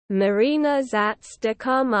Marina Zatz de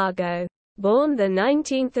Camargo, born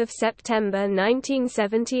 19 September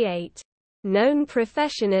 1978, known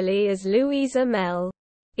professionally as Luisa Mell,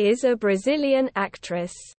 is a Brazilian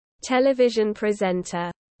actress, television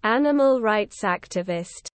presenter, animal rights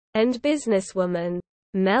activist, and businesswoman.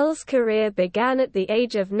 Mell's career began at the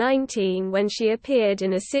age of 19 when she appeared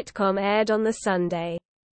in a sitcom aired on the Sunday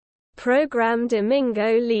program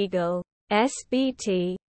Domingo Legal,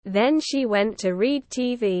 SBT. Then she went to Rede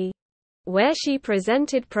TV, where she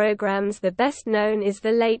presented programs. The best known is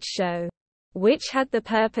The Late Show, which had the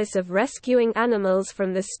purpose of rescuing animals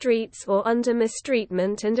from the streets or under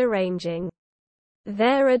mistreatment and arranging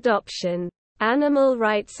their adoption. Animal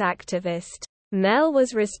rights activist, Mell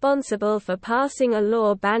was responsible for passing a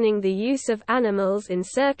law banning the use of animals in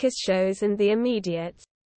circus shows and the immediate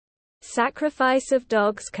sacrifice of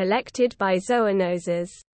dogs collected by Zoonoses.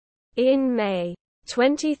 In May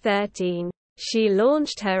 2013, she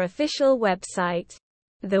launched her official website.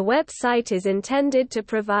 The website is intended to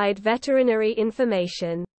provide veterinary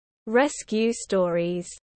information, rescue stories,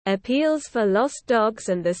 appeals for lost dogs,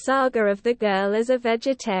 and the saga of the girl as a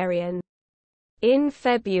vegetarian. In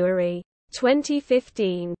February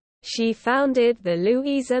 2015, she founded the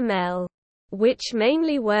Luisa Mell, which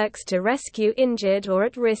mainly works to rescue injured or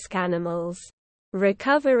at-risk animals,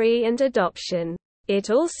 recovery and adoption. It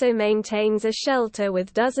also maintains a shelter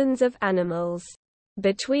with dozens of animals,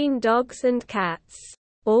 between dogs and cats,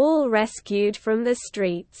 all rescued from the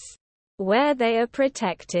streets, where they are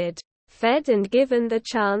protected, fed and given the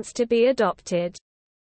chance to be adopted.